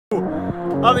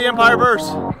of the Empire Verse.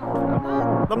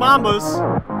 The Mambas.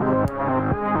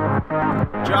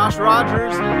 Josh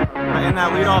Rogers in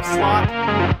that leadoff slot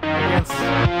against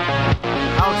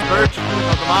Alex Birch of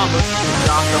the Mambas.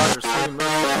 Josh Rogers swinging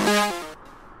miss.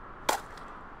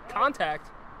 Contact.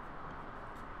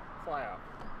 Fly out.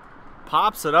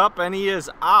 Pops it up and he is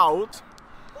out.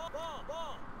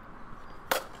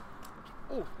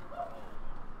 Ooh.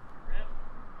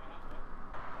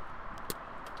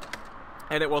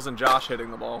 And it wasn't Josh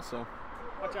hitting the ball, so.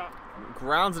 Watch out.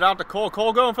 Grounds it out to Cole.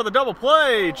 Cole going for the double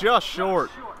play. Just short.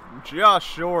 Just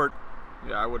short.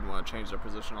 Yeah, I wouldn't want to change their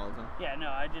position all the time. Yeah,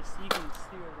 no, you can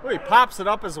see Oh, he pops it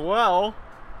up as well.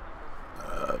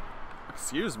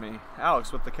 Excuse me.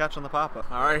 Alex with the catch on the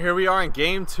pop-up. All right, here we are in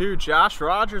game 2. Josh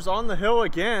Rogers on the hill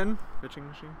again. Pitching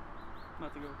machine. I'm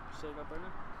about to go set it up right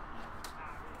now.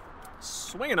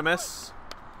 Swing and a miss.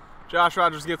 Josh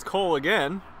Rogers gets Cole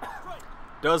again.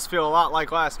 Does feel a lot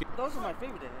like last game. Those are my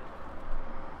favorite to hit.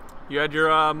 You had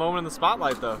your moment in the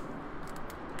spotlight, though.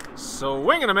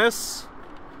 Swing and a miss.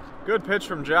 Good pitch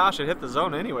from Josh. It hit the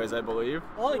zone anyways, I believe.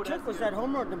 All it took was that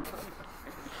home run.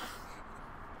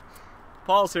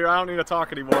 Paul's here. I don't need to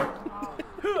talk anymore.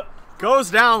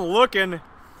 Goes down looking.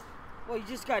 Well, you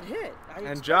just got hit.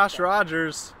 And Josh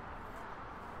Rogers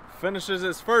finishes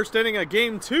his first inning of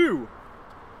game 2.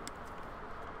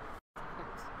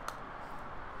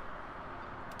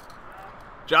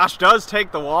 Josh does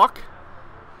take the walk.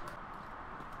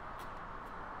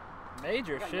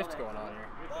 Major shift going on here.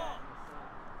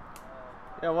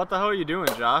 Yeah, what the hell are you doing,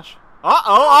 Josh?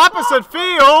 Uh-oh, opposite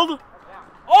field!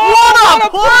 Oh, what a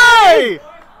play!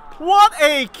 What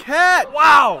a catch!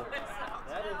 Wow!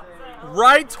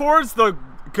 Right towards the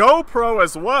GoPro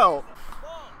as well.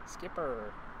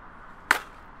 Skipper.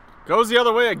 Goes the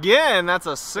other way again. That's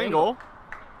a single.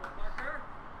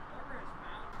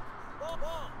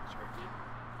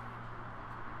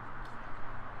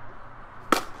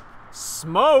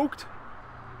 Smoked.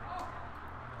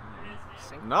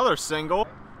 Another single.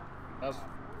 That was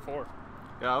 4.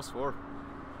 Yeah, that was 4.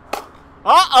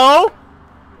 Uh-oh!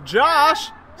 Josh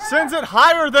sends it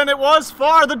higher than it was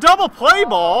far. The double play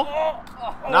ball.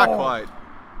 Not quite.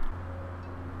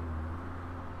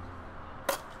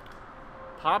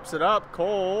 Pops it up.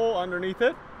 Cole underneath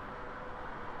it.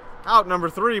 Out number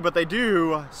 3, but they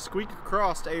do squeak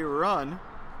across a run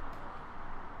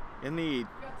in the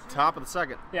top of the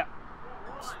second. Yeah.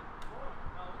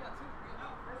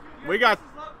 We got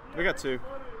 2.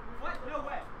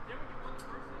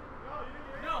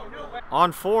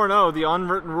 On 4-0, the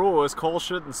unwritten rule is Cole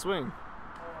shouldn't swing.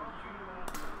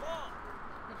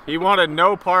 He wanted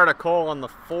no part of Cole on the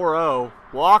 4-0,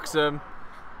 walks him,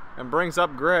 and brings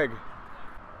up Greg.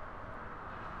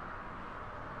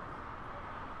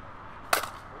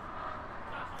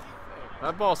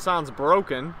 That ball sounds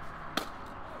broken.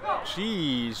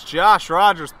 Jeez, Josh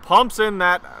Rogers pumps in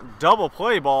that double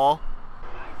play ball.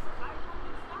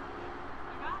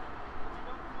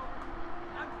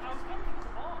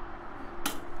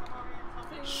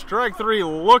 Strike 3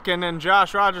 looking, and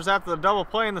Josh Rogers after the double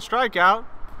play and the strikeout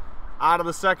out of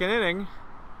the second inning,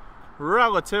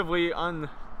 relatively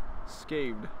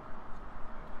unscathed.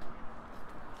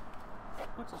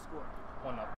 What's the score?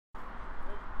 1-0.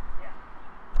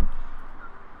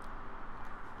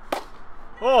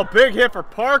 Oh, big hit for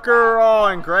Parker. Oh,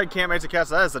 and Greg can't make the catch.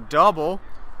 That is a double.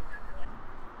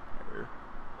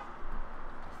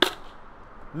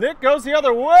 Nick goes the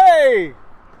other way.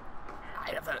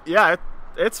 Yeah,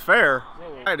 it's fair.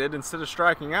 Instead of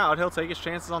striking out, he'll take his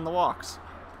chances on the walks.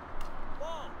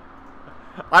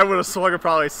 I would have swung at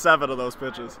probably 7 of those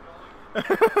pitches.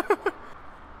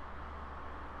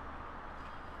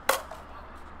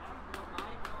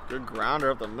 Good grounder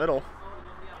up the middle.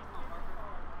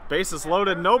 Bases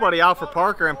loaded, nobody out for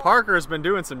Parker, and Parker has been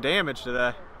doing some damage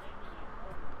today.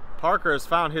 Parker has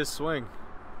found his swing.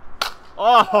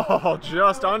 Oh,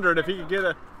 just under it if he could get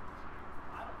it.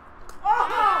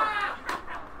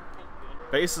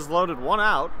 Bases loaded, 1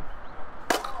 out.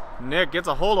 Nick gets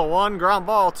a hold of 1, ground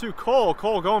ball to Cole.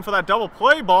 Cole going for that double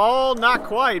play ball. Not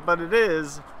quite, but it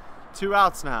is 2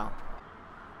 outs now.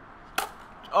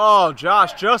 Oh,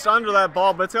 Josh just under that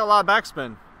ball, but it's got a lot of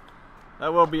backspin.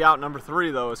 That will be out number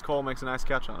 3, though, as Cole makes a nice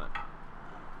catch on it.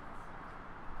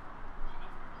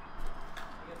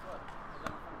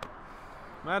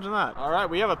 Imagine that. All right,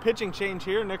 we have a pitching change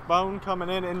here. Nick Bone coming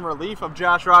in relief of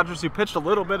Josh Rogers, who pitched a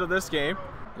little bit of this game.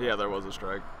 Yeah, there was a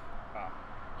strike.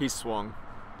 He swung.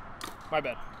 My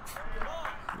bad.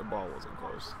 The ball wasn't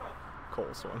close.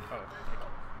 Cole swung. Oh.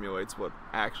 Simulates what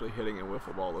actually hitting a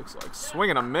wiffle ball looks like.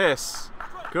 Swing and a miss.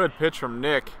 Good pitch from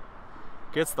Nick.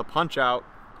 Gets the punch out.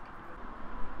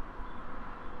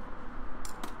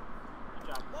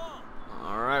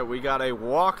 right, we got a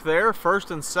walk there.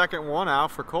 First and second one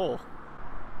out for Cole.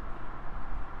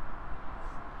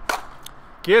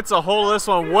 Gets a hold of this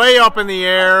one way up in the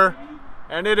air.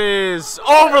 And it is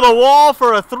over the wall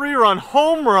for a 3-run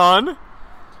home run.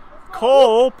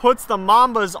 Cole puts the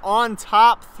Mambas on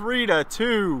top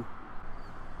 3-2.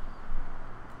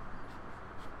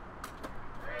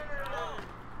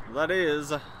 That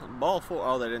is ball 4.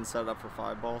 Oh, they didn't set it up for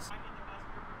 5 balls.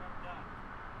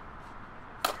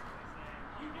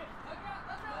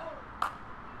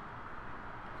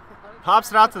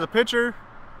 Pops it out to the pitcher.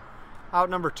 Out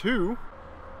number 2.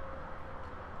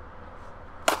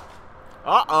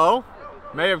 Uh-oh.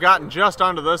 May have gotten just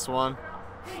under this one.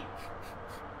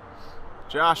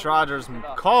 Josh Rogers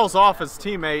calls off his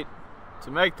teammate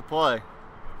to make the play.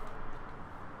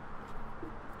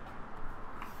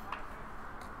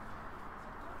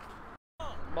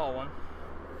 Ball 1.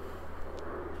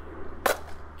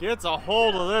 Gets a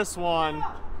hold of this one.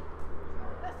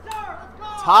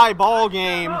 Tie ball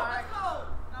game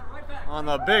on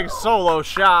the big solo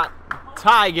shot.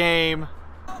 Tie game.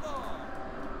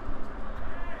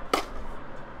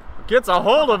 Gets a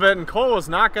hold of it, and Cole is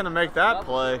not going to make that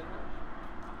play.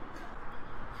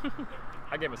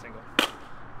 I gave him a single.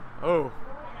 Oh.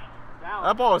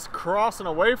 That ball is crossing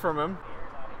away from him.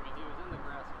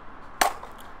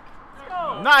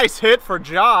 Nice hit for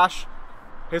Josh.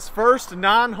 His first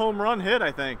non-home run hit,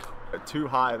 I think. Too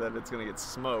high that it's going to get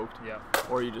smoked. Yeah.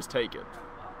 Or you just take it.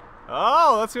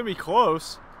 Oh, that's going to be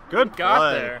close. Good Got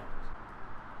play. there.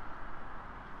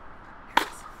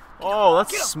 Oh,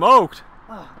 that's smoked.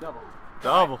 Double.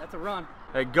 Double. That's a run.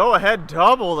 A go-ahead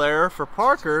double there for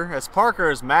Parker, as Parker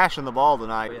is mashing the ball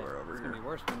tonight. Oh, yeah. We're over It's here. going to be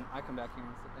worse when I come back here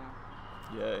and sit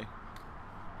down. Yay.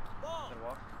 Good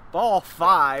walk. Ball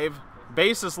 5.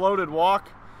 Bases loaded walk.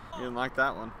 You didn't like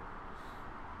that one.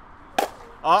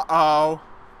 Uh-oh.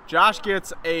 Josh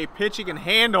gets a pitch he can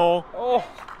handle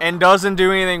and doesn't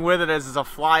do anything with it, as it's a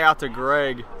fly out to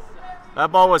Greg.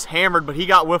 That ball was hammered, but he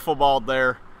got wiffle balled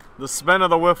there. The spin of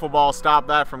the wiffle ball stopped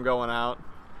that from going out.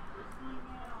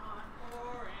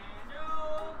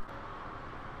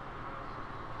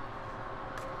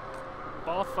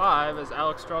 Ball 5 as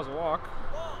Alex draws a walk.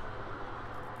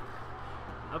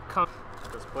 Up comes.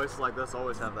 Because places like this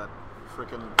always have that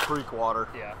freaking creek water.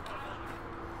 Yeah.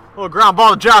 Little ground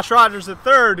ball to Josh Rogers at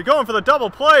third. Going for the double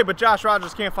play, but Josh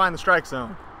Rogers can't find the strike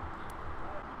zone.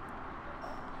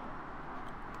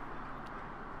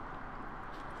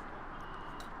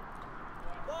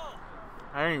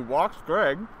 And he walks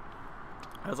Greg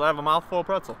as I have a mouthful of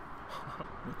pretzel.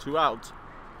 With 2 outs.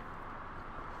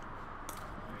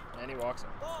 And he walks him.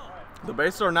 The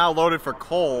bases are now loaded for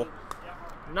Cole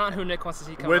Not who Nick wants to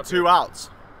see come with up 2 here. outs.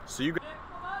 So you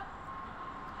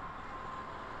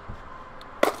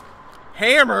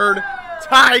hammered,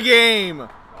 tie game.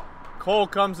 Cole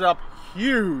comes up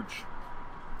huge.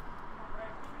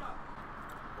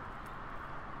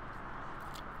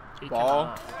 He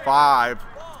Ball cannot. 5,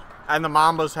 and the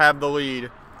Mambas have the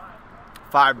lead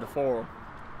 5-4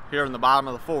 here in the bottom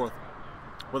of the 4th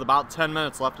with about 10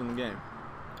 minutes left in the game.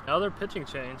 Another pitching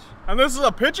change. And this is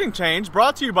a pitching change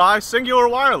brought to you by Singular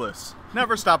Wireless.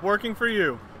 Never stop working for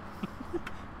you.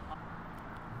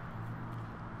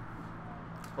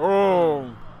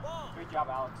 Oh. Great job,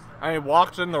 Alex. And he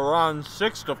walks in the run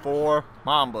 6-4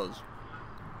 Mambas.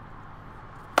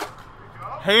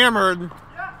 Hammered.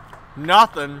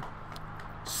 Nothing.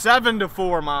 7-4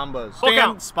 Mambas. Look Stand,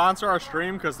 out. sponsor our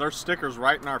stream because their sticker's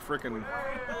right in our freaking.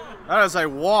 That is a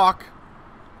walk.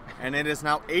 And it is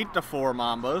now 8-4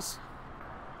 Mambas.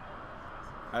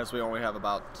 As we only have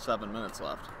about 7 minutes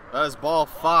left. That is ball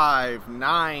 5,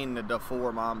 9-4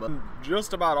 Mambas.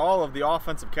 Just about all of the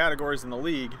offensive categories in the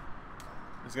league.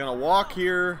 He's gonna walk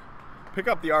here, pick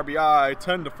up the RBI,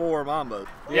 10-4 Mambas.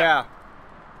 Yeah.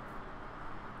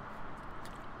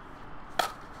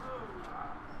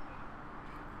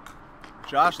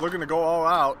 Josh looking to go all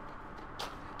out.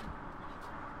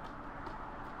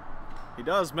 He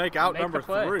does make out Make number the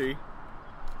play. 3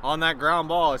 on that ground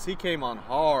ball as he came on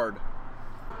hard.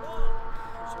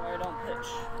 That's why I don't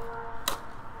pitch.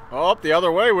 Oh, the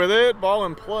other way with it. Ball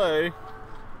in play.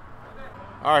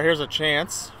 All right, here's a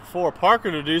chance for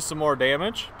Parker to do some more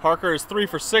damage. Parker is 3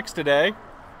 for 6 today.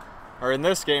 Or in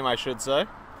this game, I should say.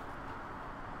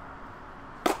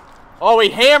 Oh, he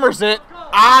hammers it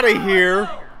out of here.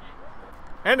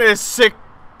 And it is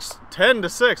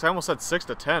 10-6. I almost said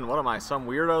 6-10. What am I, some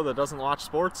weirdo that doesn't watch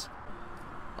sports?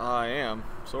 I am,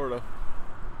 sort of.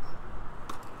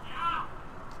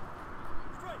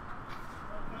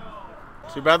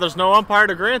 Too bad there's no umpire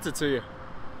to grant it to you.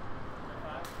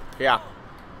 Yeah.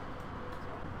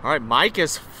 All right, Mike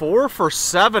is 4 for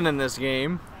 7 in this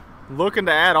game. looking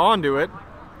to add on to it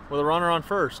with a runner on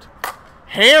first.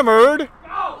 Hammered.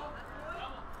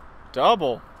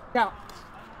 Double. Down.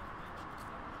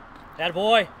 That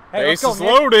boy. Hey, Base let's is go,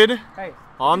 Nick. loaded. Hey.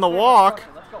 On the walk.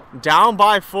 Let's go. Down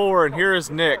by 4, and here is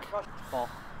Nick. Ball.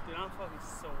 Dude, I'm fucking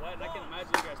so wet. I can imagine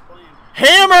you guys playing.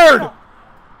 Hammered!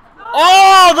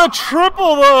 Oh, the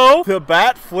triple though. The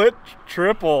bat flip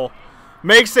triple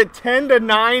makes it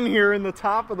 10-9 here in the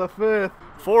top of the 5th.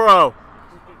 4-0.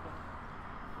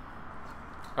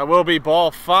 That will be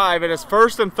ball 5. It is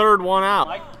first and third, one out.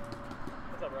 Mike?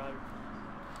 What's up, Ryder?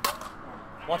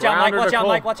 Watch out, Mike. Watch out,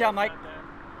 Mike. Watch out, Mike.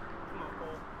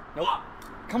 Nope.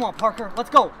 Come on, Parker. Let's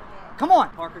go. Come on,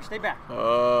 Parker. Stay back.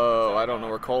 Oh, I don't know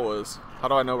where Cole is. How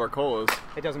do I know where Cole is?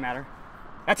 It doesn't matter.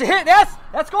 That's a hit. Yes.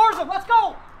 That scores him. Let's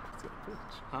go.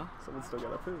 Huh? Someone's still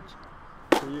got a pitch.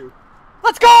 For you.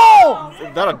 Let's go.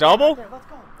 Is that a double? Let's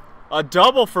go. A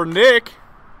double for Nick.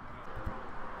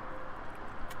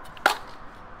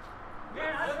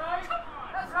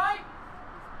 That's right.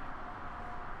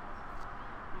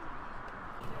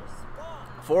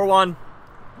 4-1.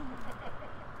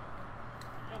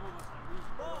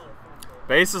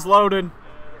 Base is loaded.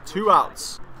 2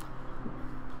 outs.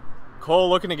 Cole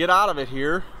looking to get out of it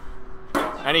here.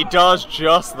 And he does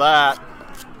just that.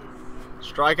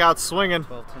 Strikeout swinging.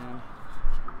 12-10.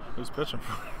 Who's pitching?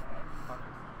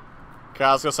 Okay,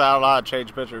 I was going to say I don't know how to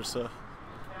change pitchers, so.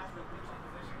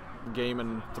 Game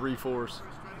in 3/4.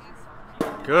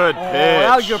 Good pitch.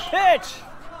 that was your pitch.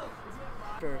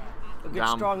 A good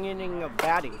Down. strong inning of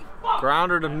batting.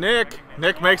 Grounder to Nick.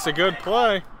 Nick makes a good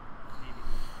play.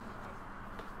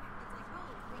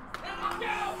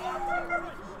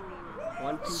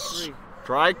 One, two, three.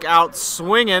 Strikeout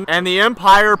swinging, and the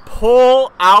Empire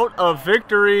pull out a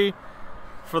victory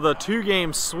for the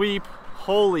 2-game sweep.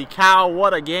 Holy cow,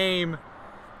 what a game.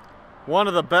 One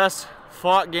of the best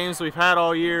fought games we've had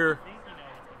all year.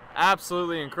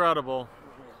 Absolutely incredible.